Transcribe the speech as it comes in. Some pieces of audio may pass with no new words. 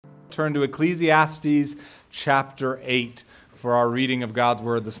Turn to Ecclesiastes chapter 8 for our reading of God's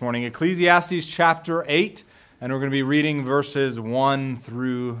Word this morning. Ecclesiastes chapter 8, and we're going to be reading verses 1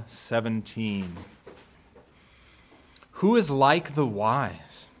 through 17. Who is like the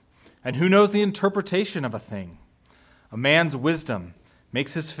wise, and who knows the interpretation of a thing? A man's wisdom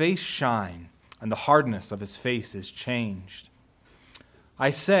makes his face shine, and the hardness of his face is changed. I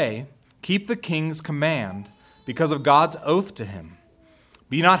say, keep the king's command because of God's oath to him.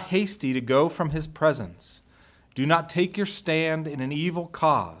 Be not hasty to go from his presence. Do not take your stand in an evil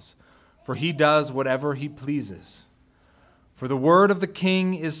cause, for he does whatever he pleases. For the word of the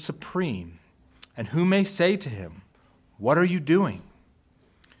king is supreme, and who may say to him, what are you doing?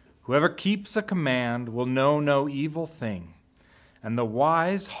 Whoever keeps a command will know no evil thing, and the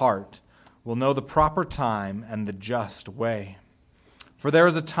wise heart will know the proper time and the just way. For there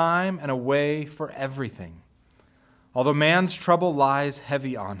is a time and a way for everything. Although man's trouble lies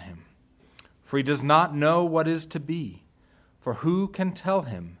heavy on him, for he does not know what is to be, for who can tell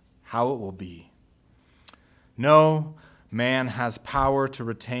him how it will be? No man has power to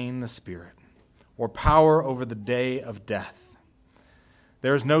retain the spirit, or power over the day of death.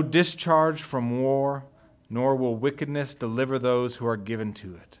 There is no discharge from war, nor will wickedness deliver those who are given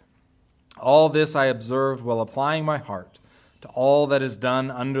to it. All this I observed while applying my heart to all that is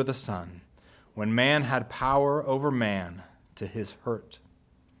done under the sun, when man had power over man to his hurt.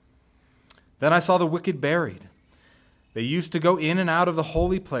 Then I saw the wicked buried. They used to go in and out of the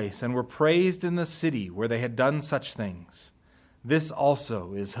holy place and were praised in the city where they had done such things. This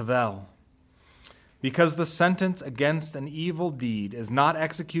also is Havel. Because the sentence against an evil deed is not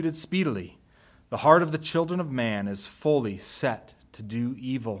executed speedily, the heart of the children of man is fully set to do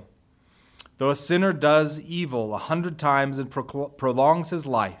evil. Though a sinner does evil 100 times and prolongs his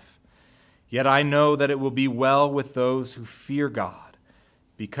life, yet I know that it will be well with those who fear God,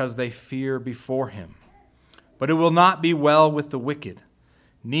 because they fear before him. But it will not be well with the wicked,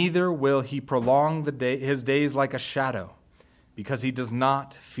 neither will he prolong his days like a shadow, because he does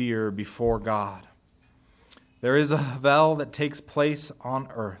not fear before God. There is a Havel that takes place on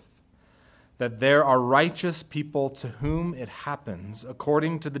earth, that there are righteous people to whom it happens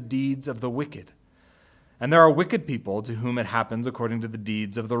according to the deeds of the wicked, and there are wicked people to whom it happens according to the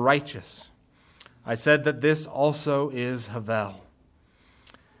deeds of the righteous. I said that this also is Havel.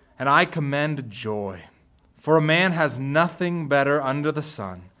 And I commend joy, for a man has nothing better under the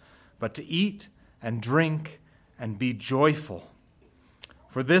sun, but to eat and drink and be joyful.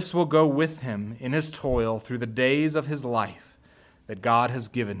 For this will go with him in his toil through the days of his life that God has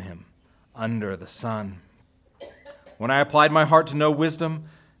given him under the sun. When I applied my heart to know wisdom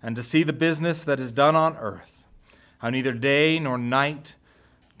and to see the business that is done on earth, how neither day nor night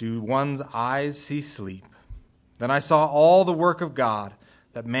do one's eyes see sleep. Then I saw all the work of God,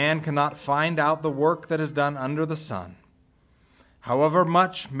 that man cannot find out the work that is done under the sun. However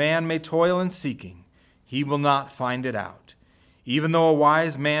much man may toil in seeking, he will not find it out. Even though a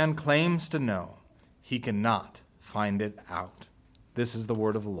wise man claims to know, he cannot find it out. This is the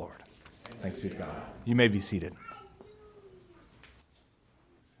word of the Lord. Thanks be to God. You may be seated.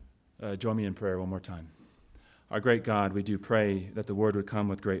 Join me in prayer one more time. Our great God, we do pray that the word would come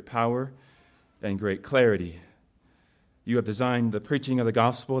with great power and great clarity. You have designed the preaching of the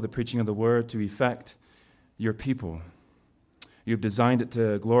gospel, the preaching of the word, to effect your people. You've designed it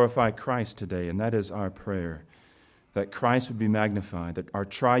to glorify Christ today, and that is our prayer, that Christ would be magnified, that our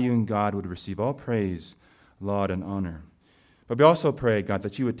triune God would receive all praise, laud, and honor. But we also pray, God,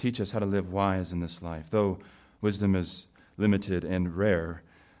 that you would teach us how to live wise in this life. Though wisdom is limited and rare,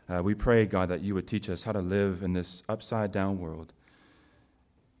 we pray, God, that you would teach us how to live in this upside-down world.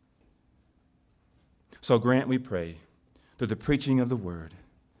 So grant, we pray, through the preaching of the word,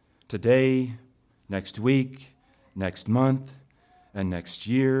 today, next week, next month, and next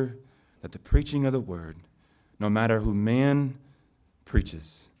year, that the preaching of the word, no matter who man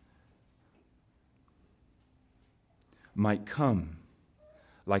preaches, might come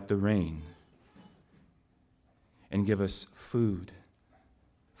like the rain and give us food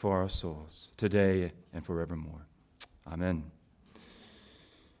for our souls, today and forevermore. Amen.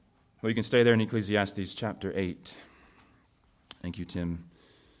 Well, you can stay there in Ecclesiastes chapter 8. Thank you, Tim.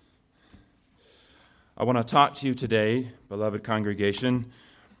 I want to talk to you today, beloved congregation,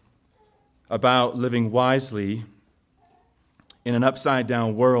 about living wisely in an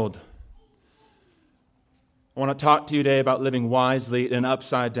upside-down world. I want to talk to you today about living wisely in an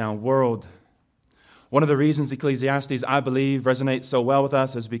upside-down world. One of the reasons Ecclesiastes, I believe, resonates so well with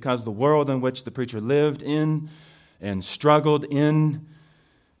us is because the world in which the preacher lived in and struggled in,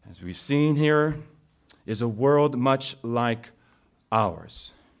 as we've seen here, is a world much like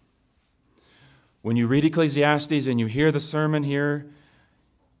ours. When you read Ecclesiastes and you hear the sermon here,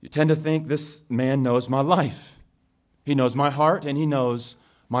 you tend to think this man knows my life. He knows my heart and he knows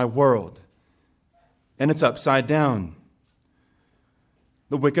my world. And it's upside down.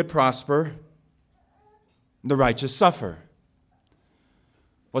 The wicked prosper, the righteous suffer.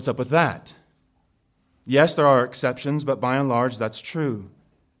 What's up with that? Yes, there are exceptions, but by and large, that's true.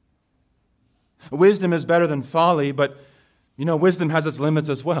 Wisdom is better than folly, but wisdom has its limits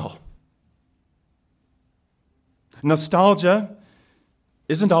as well. Nostalgia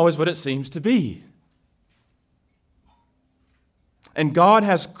isn't always what it seems to be. And God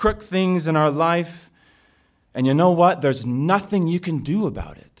has crooked things in our life, and you know what? There's nothing you can do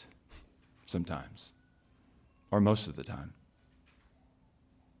about it sometimes, or most of the time.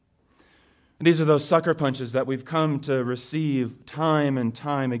 These are those sucker punches that we've come to receive time and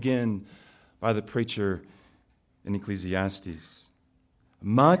time again by the preacher in Ecclesiastes.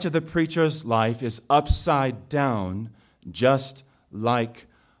 Much of the preacher's life is upside down, just like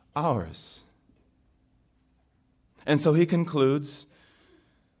ours. And so he concludes,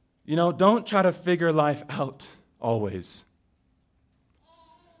 don't try to figure life out always.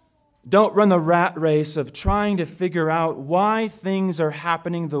 Don't run the rat race of trying to figure out why things are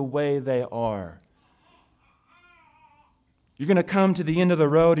happening the way they are. You're going to come to the end of the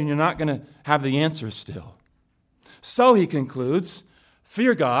road and you're not going to have the answers still. So he concludes,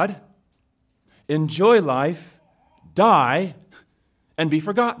 fear God, enjoy life, die, and be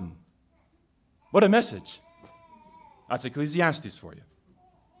forgotten. What a message. That's Ecclesiastes for you.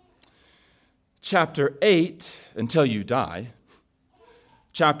 Chapter 8, until you die.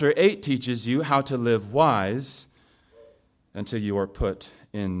 Chapter 8 teaches you how to live wise until you are put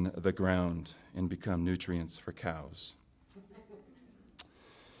in the ground and become nutrients for cows.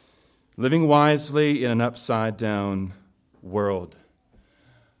 Living wisely in an upside-down world.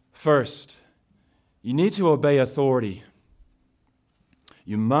 First, you need to obey authority.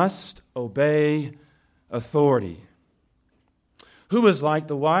 You must obey authority. Who is like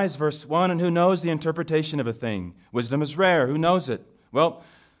the wise, verse 1, and who knows the interpretation of a thing? Wisdom is rare. Who knows it? Well,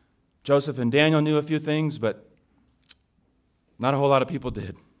 Joseph and Daniel knew a few things, but not a whole lot of people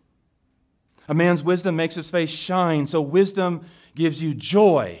did. A man's wisdom makes his face shine, so wisdom gives you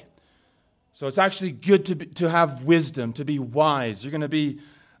joy. So it's actually good to have wisdom, to be wise. You're going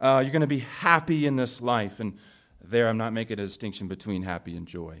to be happy in this life. And there I'm not making a distinction between happy and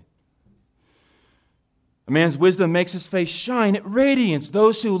joy. A man's wisdom makes his face shine. It radiance.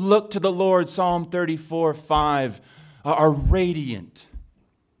 Those who look to the Lord, Psalm 34:5, are radiant.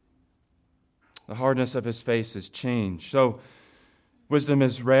 The hardness of his face is changed. So wisdom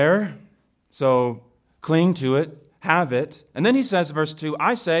is rare. So cling to it, have it. And then he says, verse 2,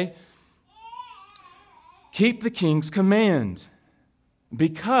 I say, keep the king's command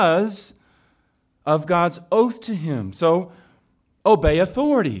because of God's oath to him. So obey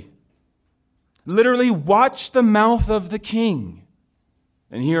authority. Literally watch the mouth of the king.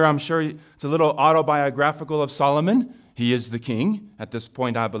 And here I'm sure it's a little autobiographical of Solomon. He is the king at this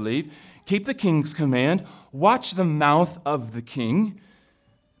point, I believe. Keep the king's command. Watch the mouth of the king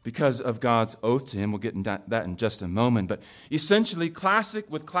because of God's oath to him. We'll get into that in just a moment. But essentially, classic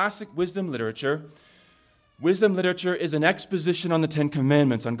wisdom literature is an exposition on the Ten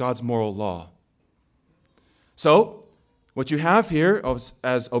Commandments, on God's moral law. So, what you have here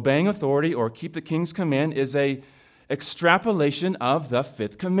as obeying authority or keep the king's command is a extrapolation of the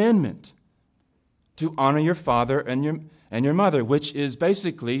fifth commandment, to honor your father and your mother, which is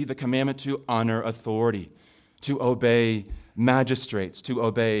basically the commandment to honor authority, to obey magistrates, to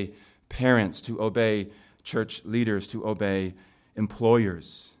obey parents, to obey church leaders, to obey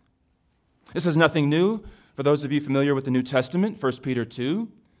employers. This is nothing new. For those of you familiar with the New Testament, 1 Peter 2,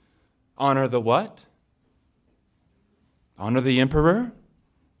 honor the what? Honor the emperor,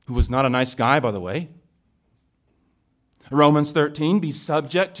 who was not a nice guy, by the way. Romans 13, be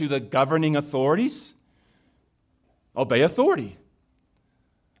subject to the governing authorities. Obey authority.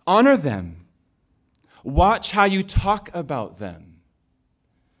 Honor them. Watch how you talk about them.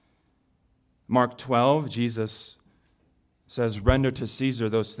 Mark 12, Jesus says, render to Caesar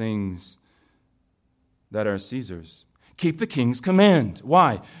those things that are Caesar's. Keep the king's command.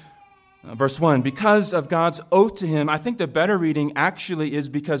 Why? Verse 1, because of God's oath to him. I think the better reading actually is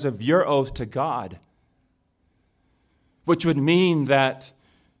because of your oath to God, which would mean that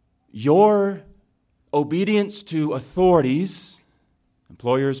your obedience to authorities,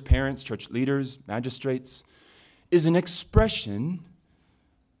 employers, parents, church leaders, magistrates, is an expression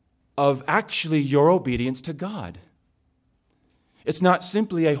of actually your obedience to God. It's not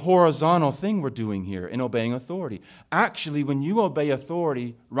simply a horizontal thing we're doing here in obeying authority. Actually, when you obey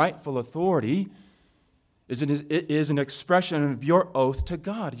authority, rightful authority, It is an expression of your oath to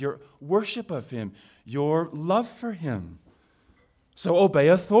God, your worship of Him, your love for Him. So obey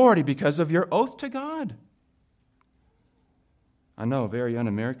authority because of your oath to God. I know, very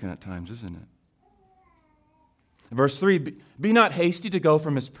un-American at times, isn't it? Verse 3, be not hasty to go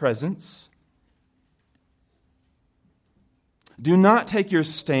from His presence. Do not take your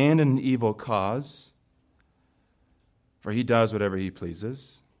stand in an evil cause, for He does whatever He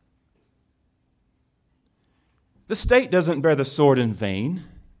pleases. The state doesn't bear the sword in vain.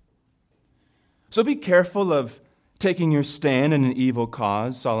 So be careful of taking your stand in an evil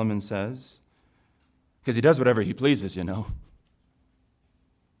cause, Solomon says, because He does whatever He pleases, you know.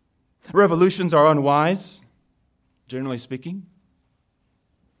 Revolutions are unwise, generally speaking.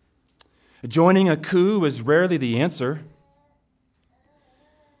 Joining a coup is rarely the answer.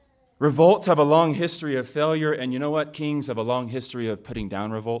 Revolts have a long history of failure, and you know what? Kings have a long history of putting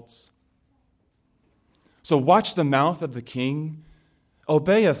down revolts. So watch the mouth of the king.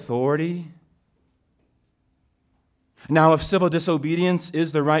 Obey authority. Now, if civil disobedience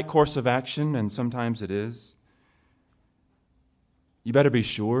is the right course of action, and sometimes it is, you better be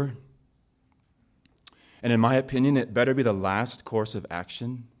sure. And in my opinion, it better be the last course of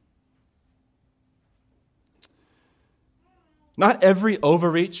action. Not every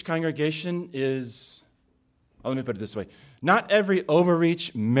overreach, congregation, let me put it this way. Not every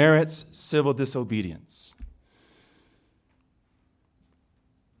overreach merits civil disobedience.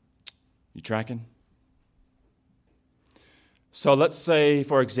 You tracking? So let's say,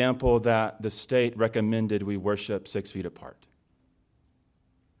 for example, that the state recommended we worship 6 feet apart.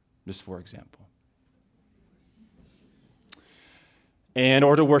 Just for example.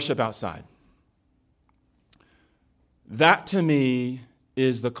 Or to worship outside. That, to me,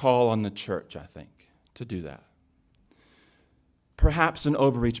 is the call on the church, I think, to do that. Perhaps an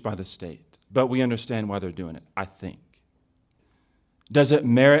overreach by the state, but we understand why they're doing it, I think. Does it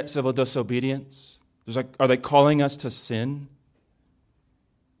merit civil disobedience? Are they calling us to sin?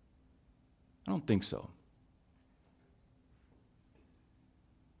 I don't think so.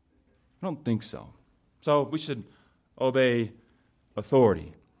 I don't think so. So we should obey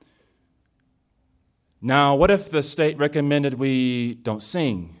authority. Now, what if the state recommended we don't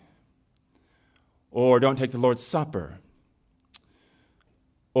sing, or don't take the Lord's Supper,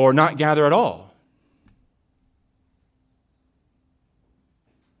 or not gather at all?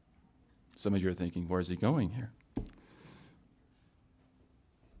 Some of you are thinking, where's he going here?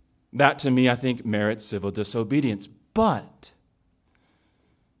 That, to me, I think merits civil disobedience, because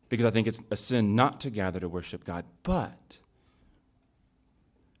I think it's a sin not to gather to worship God, but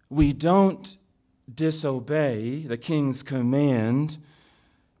we don't disobey the king's command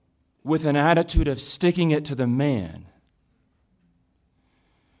with an attitude of sticking it to the man.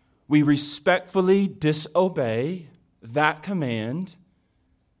 We respectfully disobey that command,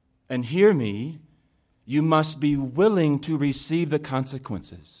 and hear me, you must be willing to receive the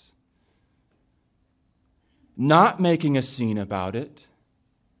consequences. Not making a scene about it,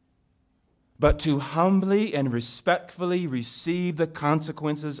 but to humbly and respectfully receive the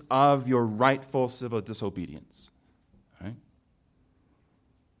consequences of your rightful civil disobedience. Right?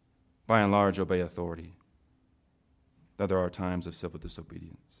 By and large, obey authority, though there are times of civil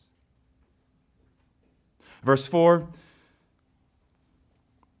disobedience. Verse 4,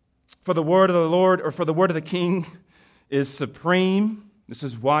 for the word of the Lord, or for the word of the king, is supreme. This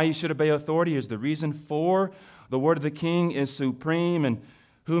is why you should obey authority. Here's the reason for the word of the king is supreme, and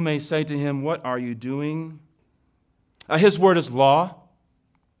who may say to him, what are you doing? His word is law.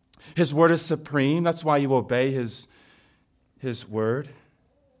 His word is supreme. That's why you obey his word.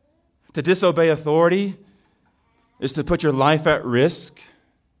 To disobey authority is to put your life at risk.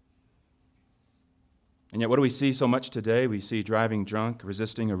 And yet what do we see so much today? We see driving drunk,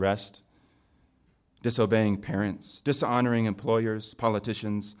 resisting arrest, disobeying parents, dishonoring employers,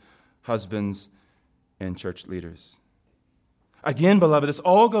 politicians, husbands, and church leaders. Again, beloved, this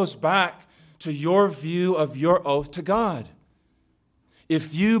all goes back to your view of your oath to God.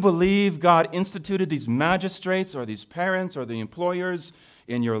 If you believe God instituted these magistrates or these parents or the employers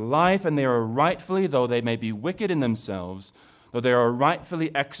in your life, and they are rightfully, though they may be wicked in themselves, though they are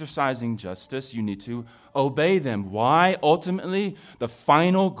rightfully exercising justice, you need to obey them. Why? Ultimately, the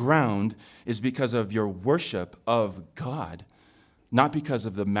final ground is because of your worship of God, not because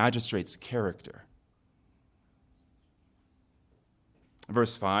of the magistrate's character.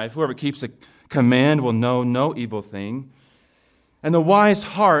 Verse 5, whoever keeps a command will know no evil thing, and the wise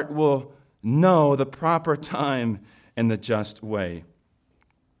heart will know the proper time and the just way.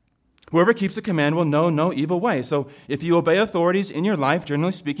 Whoever keeps a command will know no evil way. So if you obey authorities in your life,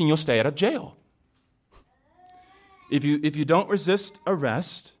 generally speaking, you'll stay out of jail. If you don't resist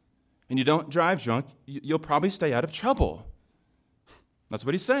arrest and you don't drive drunk, you'll probably stay out of trouble. That's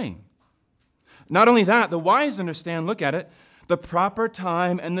what he's saying. Not only that, the wise understand, look at it, the proper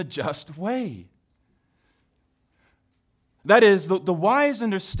time and the just way. That is, the wise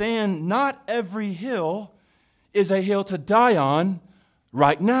understand not every hill is a hill to die on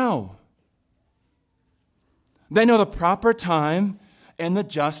right now. They know the proper time and the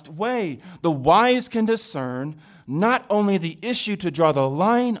just way. The wise can discern not only the issue to draw the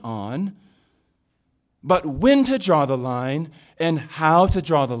line on, but when to draw the line and how to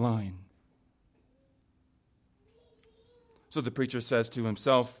draw the line. So the preacher says to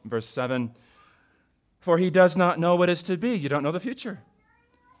himself, verse 7, for he does not know what is to be. You don't know the future.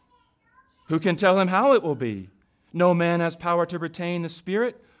 Who can tell him how it will be? No man has power to retain the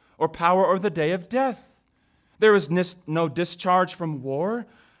spirit or power over the day of death. There is no discharge from war,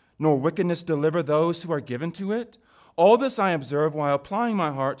 nor wickedness deliver those who are given to it. All this I observe while applying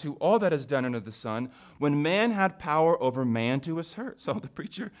my heart to all that is done under the sun, when man had power over man to his hurt. So the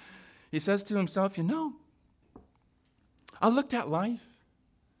preacher, he says to himself, I looked at life,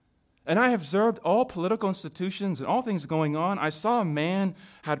 and I observed all political institutions and all things going on. I saw a man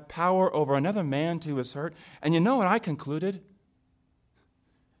had power over another man to his hurt. And you know what I concluded?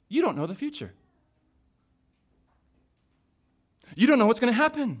 You don't know the future. You don't know what's going to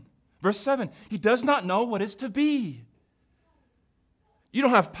happen. Verse 7, he does not know what is to be. You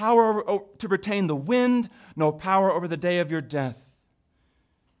don't have power to retain the wind, no power over the day of your death.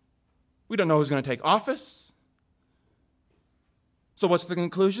 We don't know who's going to take office. So what's the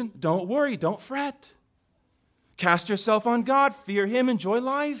conclusion? Don't worry, don't fret. Cast yourself on God, fear him, enjoy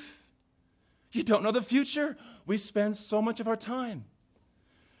life. You don't know the future. We spend so much of our time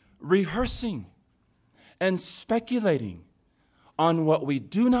rehearsing and speculating on what we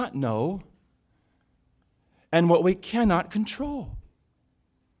do not know and what we cannot control.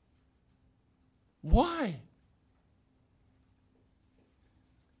 Why?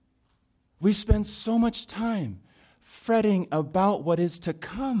 We spend so much time fretting about what is to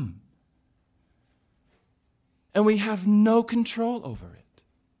come, and we have no control over it.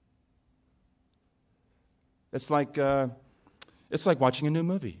 It's like watching a new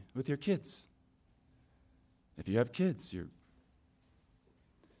movie with your kids. If you have kids, you're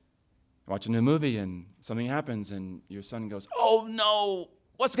watching a movie and something happens and your son goes, "Oh no,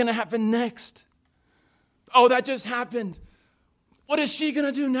 what's going to happen next? Oh, that just happened. What is she going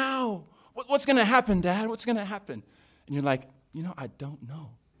to do now? What's going to happen, Dad? What's going to happen?" And you're like, I don't know.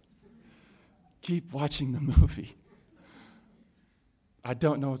 Keep watching the movie. I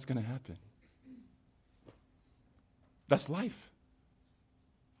don't know what's going to happen. That's life.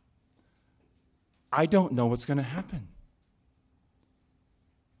 I don't know what's going to happen.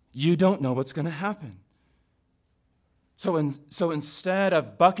 You don't know what's going to happen. So instead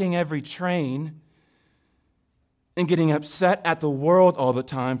of bucking every train and getting upset at the world all the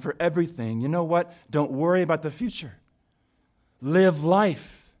time for everything, you know what? Don't worry about the future. Live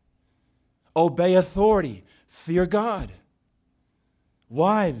life. Obey authority. Fear God.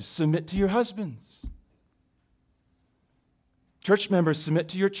 Wives, submit to your husbands. Church members, submit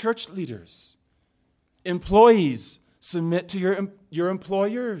to your church leaders. Employees, submit to your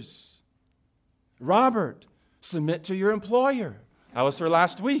employers. Robert, submit to your employer. That was her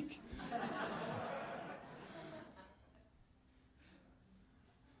last week.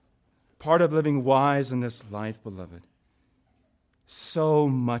 Part of living wise in this life, beloved, so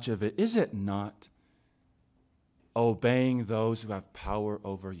much of it, is it not, obeying those who have power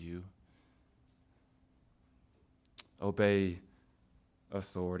over you? Obey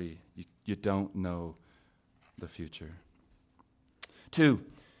authority. You don't know the future. 2,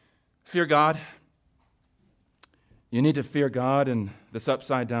 fear God. You need to fear God in this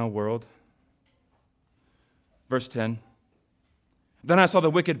upside-down world. Verse 10. Then I saw the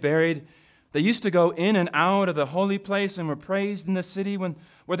wicked buried. They used to go in and out of the holy place and were praised in the city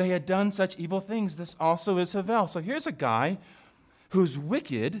where they had done such evil things. This also is Havel. So here's a guy who's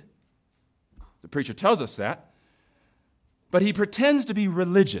wicked. The preacher tells us that. But he pretends to be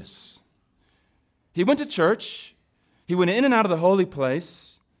religious. He went to church. He went in and out of the holy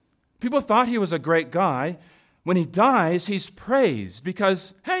place. People thought he was a great guy. When he dies, he's praised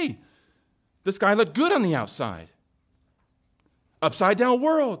because, hey, this guy looked good on the outside. Upside-down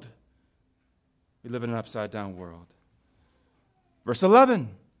world. We live in an upside-down world. Verse 11.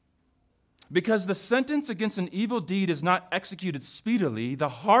 Because the sentence against an evil deed is not executed speedily, the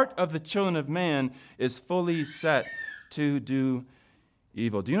heart of the children of man is fully set to do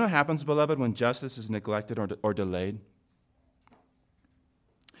evil. Do you know what happens, beloved, when justice is neglected or delayed?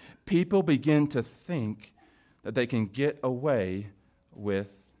 People begin to think that they can get away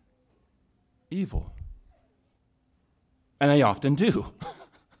with evil. And they often do,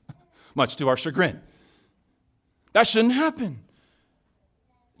 much to our chagrin. That shouldn't happen.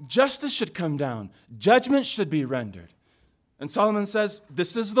 Justice should come down. Judgment should be rendered. And Solomon says,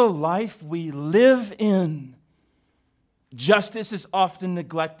 this is the life we live in. Justice is often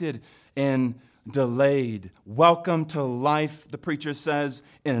neglected and delayed. Welcome to life, the preacher says,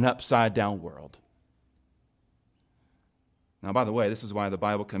 in an upside-down world. Now, by the way, this is why the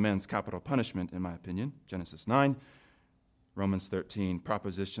Bible commends capital punishment, in my opinion. Genesis 9, Romans 13,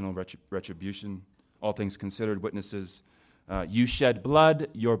 propositional retribution, all things considered, witnesses. You shed blood,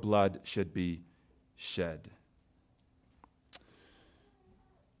 your blood should be shed.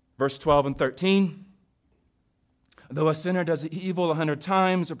 Verse 12 and 13. Though a sinner does evil 100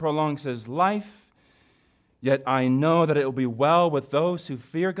 times or prolongs his life, yet I know that it will be well with those who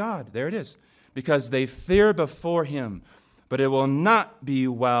fear God. There it is. Because they fear before him. But it will not be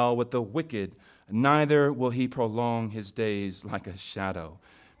well with the wicked, neither will he prolong his days like a shadow,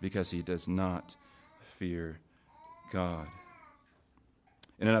 because he does not fear God.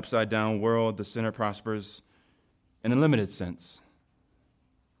 In an upside-down world, the sinner prospers in a limited sense.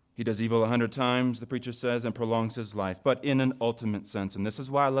 He does evil 100 times, the preacher says, and prolongs his life, but in an ultimate sense. And this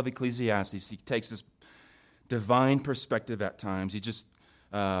is why I love Ecclesiastes. He takes this divine perspective at times. He just,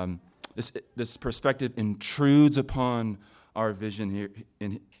 this perspective intrudes upon our vision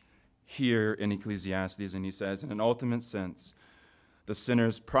here in Ecclesiastes, and he says, in an ultimate sense, the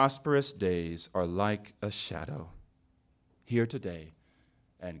sinner's prosperous days are like a shadow, here today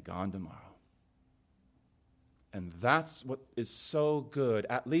and gone tomorrow. And that's what is so good,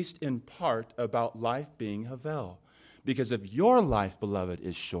 at least in part, about life being Havel. Because if your life, beloved,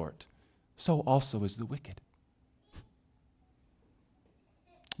 is short, so also is the wicked.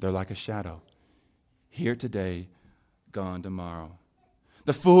 They're like a shadow, here today, gone tomorrow.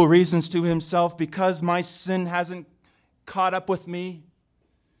 The fool reasons to himself, because my sin hasn't caught up with me,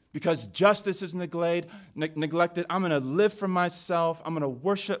 because justice is neglected, I'm going to live for myself, I'm going to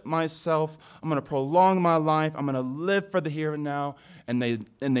worship myself, I'm going to prolong my life, I'm going to live for the here and now, and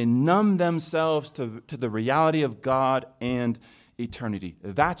they numb themselves to the reality of God and eternity.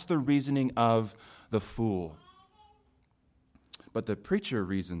 That's the reasoning of the fool. But the preacher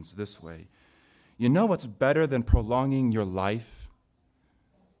reasons this way. You know what's better than prolonging your life?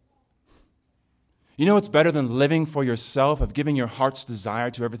 You know what's better than living for yourself, of giving your heart's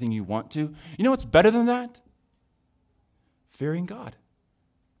desire to everything you want to? You know what's better than that? Fearing God.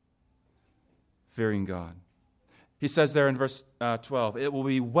 Fearing God. He says there in verse 12, it will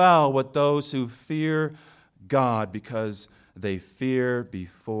be well with those who fear God, because they fear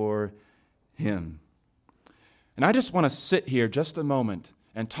before him. And I just want to sit here just a moment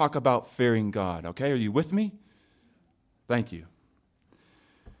and talk about fearing God, okay? Are you with me? Thank you.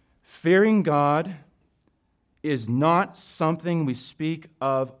 Fearing God is not something we speak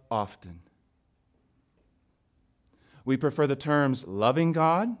of often. We prefer the terms loving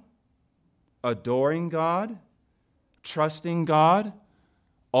God, adoring God, trusting God,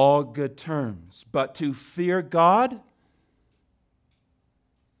 all good terms. But to fear God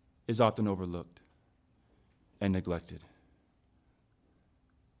is often overlooked and neglected.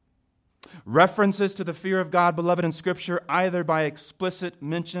 References to the fear of God, beloved, in Scripture, either by explicit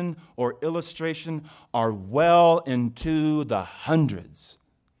mention or illustration, are well into the hundreds.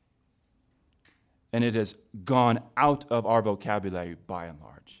 And it has gone out of our vocabulary by and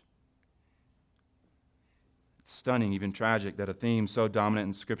large. It's stunning, even tragic, that a theme so dominant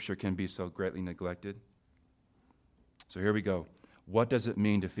in Scripture can be so greatly neglected. So here we go. What does it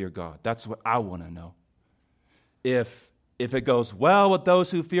mean to fear God? That's what I want to know. If it goes well with those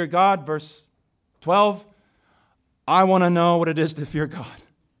who fear God, verse 12, I want to know what it is to fear God.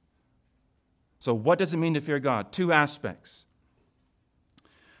 So what does it mean to fear God? Two aspects.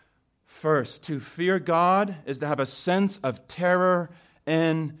 First, to fear God is to have a sense of terror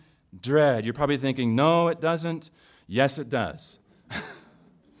and dread. You're probably thinking, no, it doesn't. Yes, it does.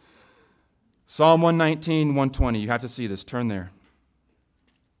 Psalm 119, 120. You have to see this. Turn there.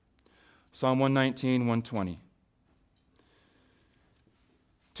 Psalm 119, 120.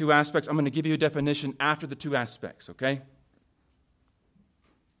 Two aspects. I'm going to give you a definition after the two aspects, okay?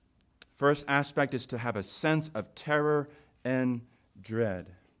 First aspect is to have a sense of terror and dread.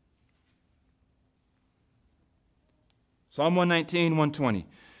 Psalm 119, 120.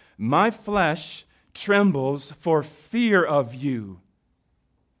 My flesh trembles for fear of you,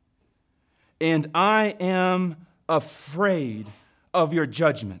 and I am afraid of your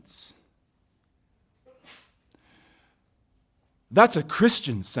judgments. That's a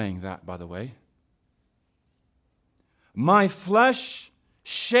Christian saying that, by the way. My flesh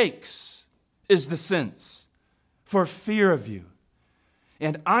shakes, is the sense, for fear of you.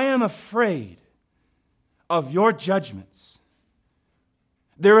 And I am afraid of your judgments.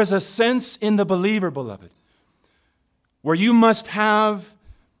 There is a sense in the believer, beloved, where you must have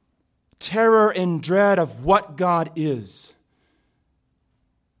terror and dread of what God is.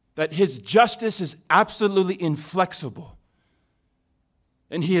 That his justice is absolutely inflexible.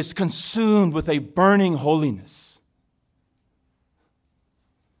 And he is consumed with a burning holiness.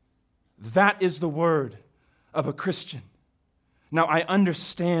 That is the word of a Christian. Now, I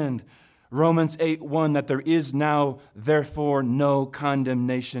understand Romans 8:1 that there is now, therefore, no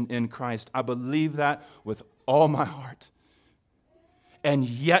condemnation in Christ. I believe that with all my heart. And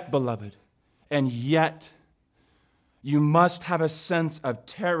yet, beloved, you must have a sense of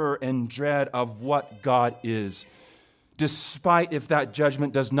terror and dread of what God is, despite if that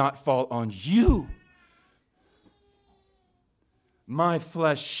judgment does not fall on you. My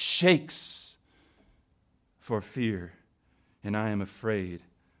flesh shakes for fear, and I am afraid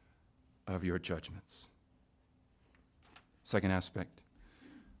of your judgments. Second aspect,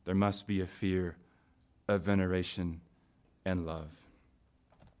 there must be a fear of veneration and love.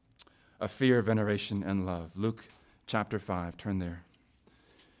 A fear of veneration and love. Luke chapter 5, turn there.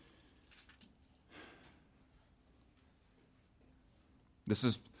 This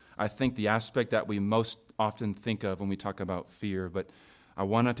is, I think, the aspect that we most often think of when we talk about fear, but I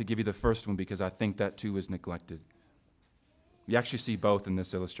wanted to give you the first one because I think that too is neglected. You actually see both in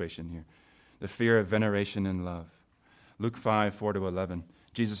this illustration here. The fear of veneration and love. Luke 5, 4-11.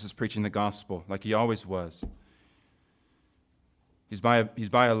 Jesus is preaching the gospel like he always was. He's by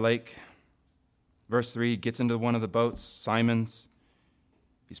a lake. Verse 3, he gets into one of the boats, Simon's.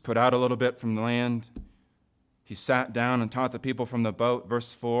 He's put out a little bit from the land. He sat down and taught the people from the boat.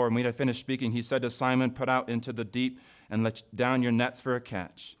 Verse 4, and when he had finished speaking, he said to Simon, put out into the deep and let down your nets for a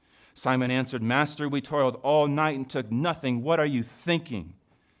catch. Simon answered, Master, we toiled all night and took nothing. What are you thinking?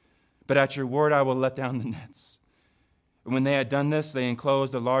 But at your word I will let down the nets. And when they had done this, they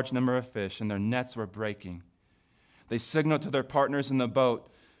enclosed a large number of fish, and their nets were breaking. They signaled to their partners in the boat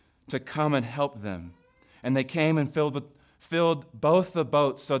to come and help them. And they came and filled both the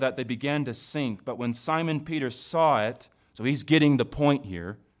boats so that they began to sink. But when Simon Peter saw it, so he's getting the point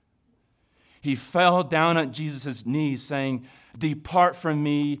here, he fell down at Jesus' knees saying, Depart from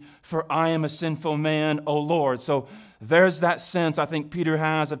me, for I am a sinful man, O Lord. So there's that sense I think Peter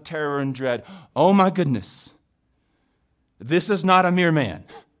has of terror and dread. Oh my goodness, this is not a mere man.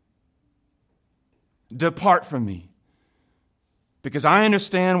 Depart from me, because I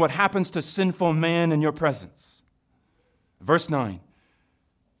understand what happens to sinful man in your presence. Verse 9,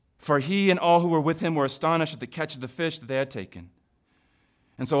 for he and all who were with him were astonished at the catch of the fish that they had taken.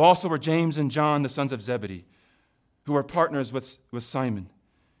 And so also were James and John, the sons of Zebedee, who were partners with Simon.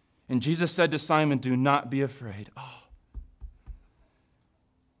 And Jesus said to Simon, do not be afraid.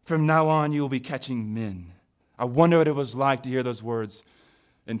 From now on you will be catching men. I wonder what it was like to hear those words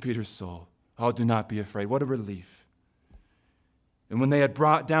in Peter's soul. Oh, do not be afraid. What a relief. And when they had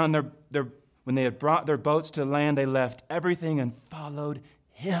brought their boats to land, they left everything and followed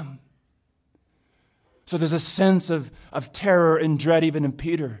him. So there's a sense of terror and dread even in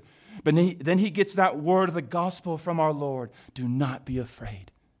Peter. But then he gets that word of the gospel from our Lord. Do not be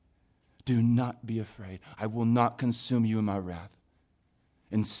afraid. Do not be afraid. I will not consume you in my wrath.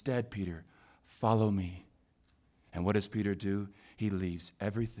 Instead, Peter, follow me. And what does Peter do? He leaves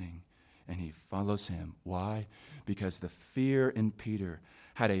everything and he follows him. Why? Because the fear in Peter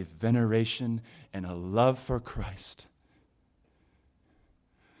had a veneration and a love for Christ.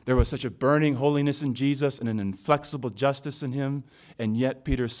 There was such a burning holiness in Jesus and an inflexible justice in him, and yet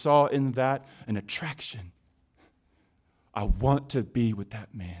Peter saw in that an attraction. I want to be with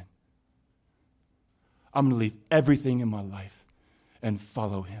that man. I'm going to leave everything in my life and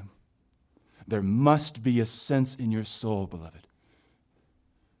follow him. There must be a sense in your soul, beloved,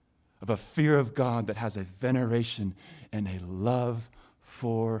 of a fear of God that has a veneration and a love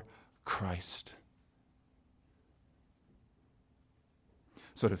for Christ.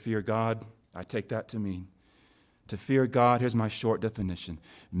 So to fear God, I take that to mean, to fear God, here's my short definition,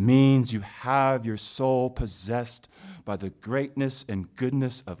 means you have your soul possessed by the greatness and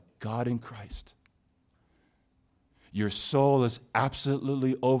goodness of God in Christ. Your soul is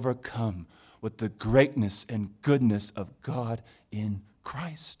absolutely overcome with the greatness and goodness of God in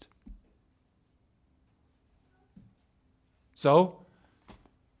Christ. So,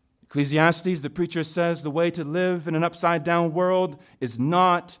 Ecclesiastes, the preacher says, the way to live in an upside-down world is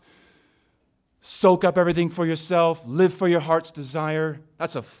not soak up everything for yourself, live for your heart's desire.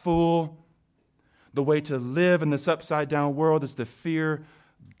 That's a fool. The way to live in this upside-down world is to fear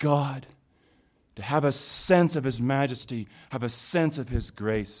God, to have a sense of His majesty, have a sense of His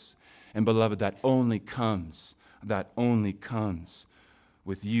grace. And beloved, that only comes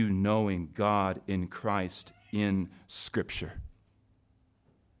with you knowing God in Christ in Scripture.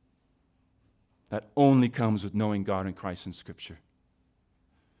 That only comes with knowing God in Christ in Scripture.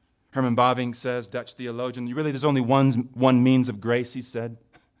 Herman Bavinck says, Dutch theologian, really there's only one means of grace, he said.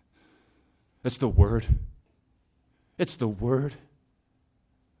 It's the Word. It's the Word.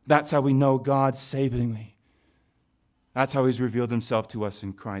 That's how we know God savingly. That's how He's revealed Himself to us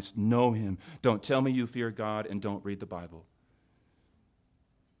in Christ. Know Him. Don't tell me you fear God and don't read the Bible.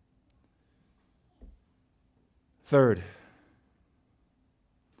 Third,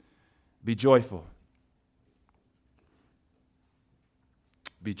 be joyful.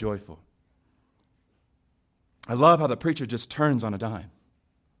 Be joyful. I love how the preacher just turns on a dime.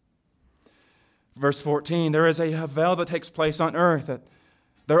 Verse 14, there is a havel that takes place on earth, that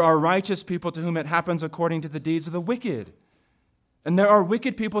there are righteous people to whom it happens according to the deeds of the wicked. And there are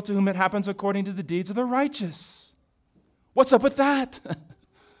wicked people to whom it happens according to the deeds of the righteous. What's up with that?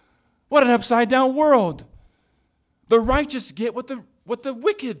 What an upside-down world. The righteous get what the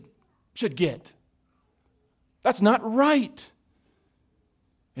wicked should get. That's not right.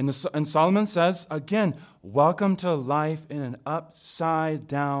 And Solomon says, again, welcome to life in an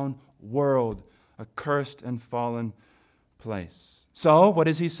upside-down world, a cursed and fallen place. So, what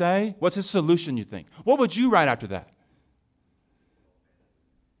does he say? What's his solution, you think? What would you write after that?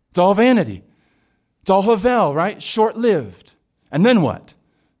 It's all vanity. It's all havel, right? Short-lived. And then what?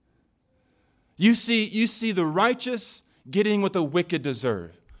 You see the righteous getting what the wicked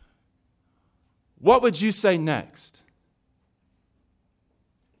deserve. What would you say next?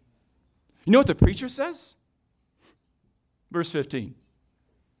 You know what the preacher says? Verse 15.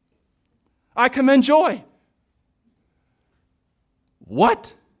 I commend joy.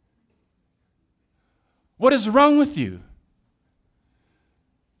 What? What is wrong with you?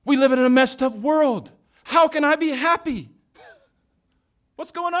 We live in a messed up world. How can I be happy?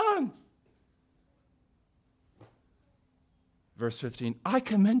 What's going on? Verse 15, I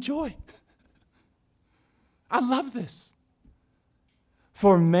commend joy. I love this.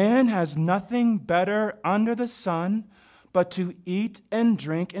 For man has nothing better under the sun but to eat and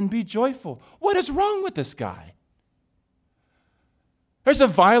drink and be joyful. What is wrong with this guy? There's a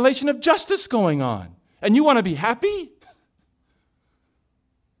violation of justice going on, and you want to be happy?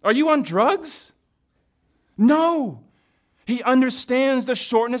 Are you on drugs? No. He understands the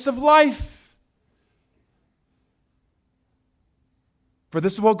shortness of life. For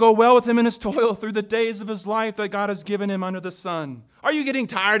this will go well with him in his toil through the days of his life that God has given him under the sun. Are you getting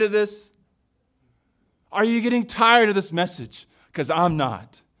tired of this? Are you getting tired of this message? Because I'm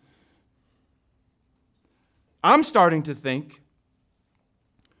not. I'm starting to think,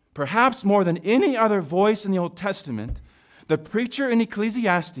 perhaps more than any other voice in the Old Testament, the preacher in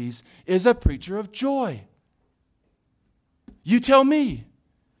Ecclesiastes is a preacher of joy. You tell me.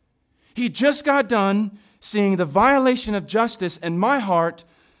 He just got done seeing the violation of justice, and my heart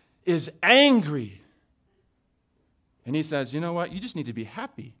is angry. And he says, you know what? You just need to be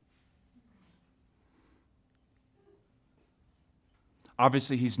happy.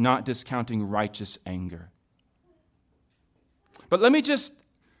 Obviously, he's not discounting righteous anger. But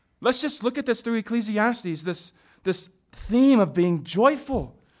let's just look at this through Ecclesiastes, this theme of being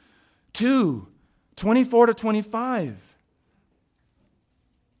joyful. 2:24 to 25.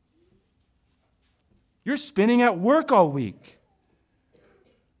 You're spinning at work all week.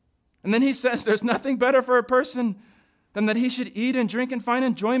 And then he says there's nothing better for a person than that he should eat and drink and find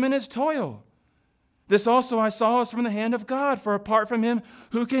enjoyment in his toil. This also I saw is from the hand of God, for apart from him,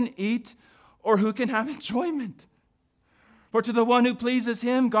 who can eat or who can have enjoyment? For to the one who pleases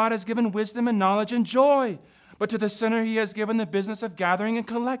him, God has given wisdom and knowledge and joy. But to the sinner he has given the business of gathering and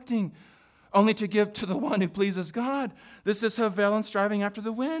collecting, only to give to the one who pleases God. This is havel and striving after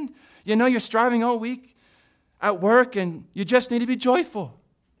the wind. You know, you're striving all week at work, and you just need to be joyful.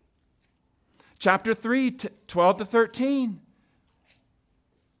 Chapter 3, 12 to 13.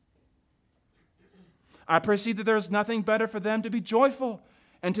 I perceive that there is nothing better for them to be joyful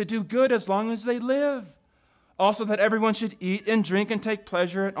and to do good as long as they live. Also that everyone should eat and drink and take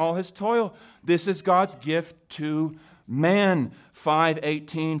pleasure in all his toil. This is God's gift to man.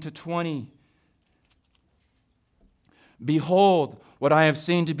 5:18 to 20. Behold, what I have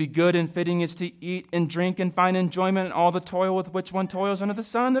seen to be good and fitting is to eat and drink and find enjoyment in all the toil with which one toils under the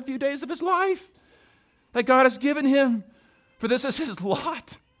sun the few days of his life that God has given him. For this is his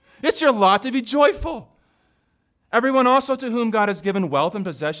lot. It's your lot to be joyful. Everyone also to whom God has given wealth and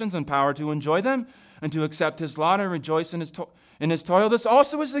possessions and power to enjoy them and to accept his lot and rejoice in his toil, this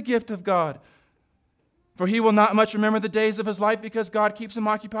also is the gift of God. For he will not much remember the days of his life because God keeps him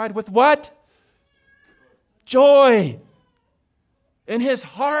occupied with what? Joy in his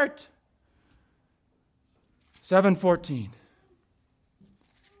heart. 7:14.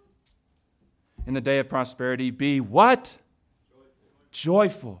 In the day of prosperity, be what?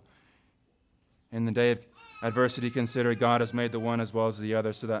 Joyful. In the day of adversity, consider God has made the one as well as the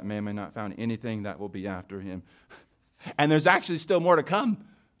other, so that man may not find anything that will be after him. And there's actually still more to come.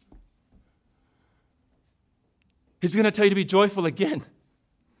 He's going to tell you to be joyful again.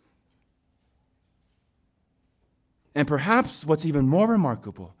 And perhaps what's even more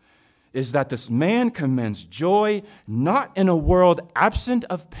remarkable is that this man commends joy not in a world absent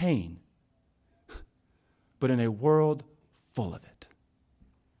of pain, but in a world full of it.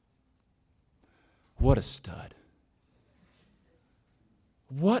 What a stud.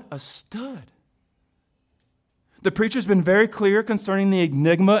 What a stud. The preacher's been very clear concerning the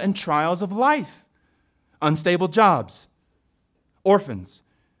enigma and trials of life. Unstable jobs, orphans,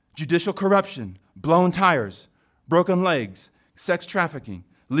 judicial corruption, blown tires, broken legs, sex trafficking,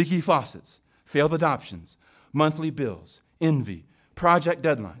 leaky faucets, failed adoptions, monthly bills, envy, project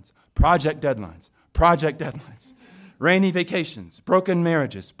deadlines, rainy vacations, broken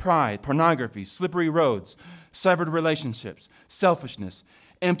marriages, pride, pornography, slippery roads, severed relationships, selfishness,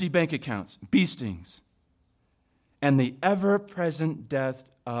 empty bank accounts, bee stings, and the ever-present death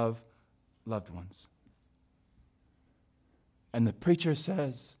of loved ones. And the preacher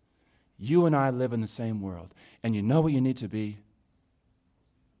says, you and I live in the same world, and you know what you need to be?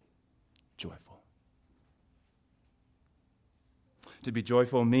 Joyful. To be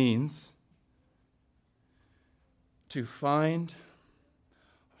joyful means to find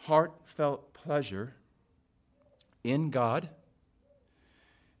heartfelt pleasure in God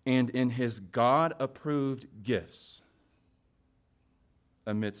and in his God-approved gifts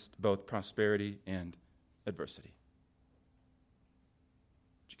amidst both prosperity and adversity.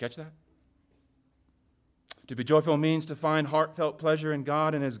 Did you catch that? To be joyful means to find heartfelt pleasure in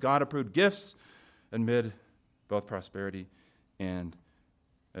God and his God-approved gifts amid both prosperity and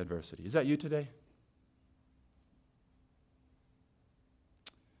adversity. Is that you today?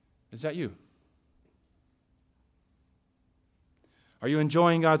 Is that you? Are you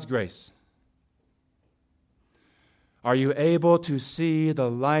enjoying God's grace? Are you able to see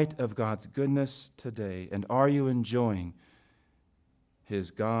the light of God's goodness today? And are you enjoying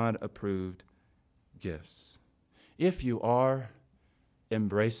his God-approved gifts? If you are,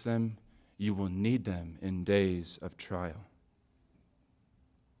 embrace them. You will need them in days of trial.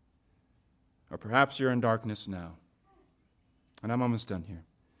 Or perhaps you're in darkness now. And I'm almost done here.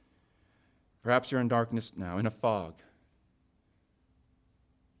 Perhaps you're in darkness now, in a fog.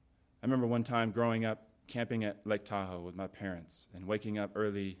 I remember one time growing up, camping at Lake Tahoe with my parents and waking up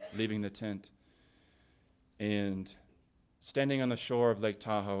early, leaving the tent, and standing on the shore of Lake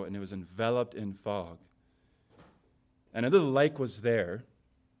Tahoe, and it was enveloped in fog. And a little lake was there,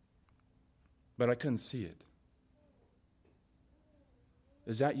 but I couldn't see it.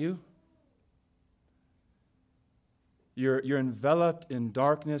 Is that you? You're enveloped in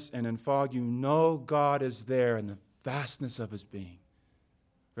darkness and in fog. You know God is there in the vastness of his being,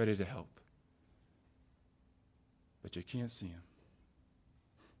 ready to help. But you can't see him.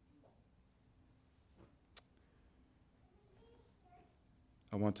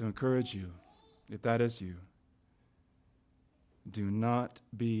 I want to encourage you, if that is you, do not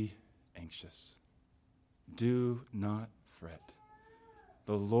be anxious. Do not fret.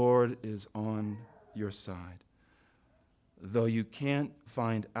 The Lord is on your side. Though you can't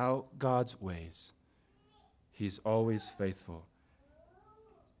find out God's ways, he's always faithful,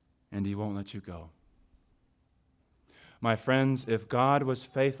 and he won't let you go. My friends, if God was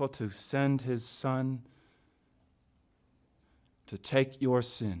faithful to send his Son to take your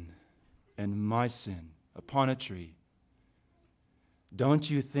sin and my sin upon a tree, don't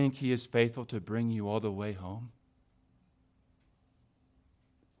you think he is faithful to bring you all the way home?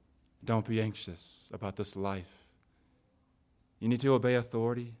 Don't be anxious about this life. You need to obey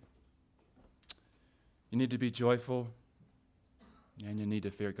authority. You need to be joyful. And you need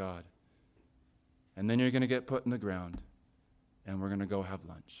to fear God. And then you're going to get put in the ground. And we're going to go have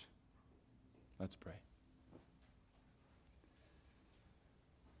lunch. Let's pray.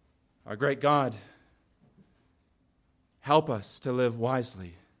 Our great God, help us to live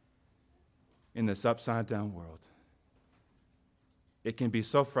wisely in this upside-down world. It can be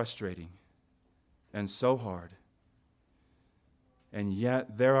so frustrating and so hard. And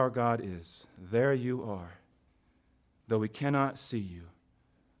yet, there our God is. There you are. though we cannot see you,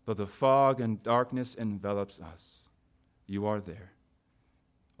 though the fog and darkness envelops us, you are there.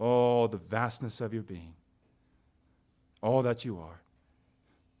 All the vastness of your being, all that you are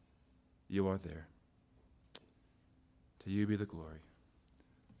there. To you be the glory.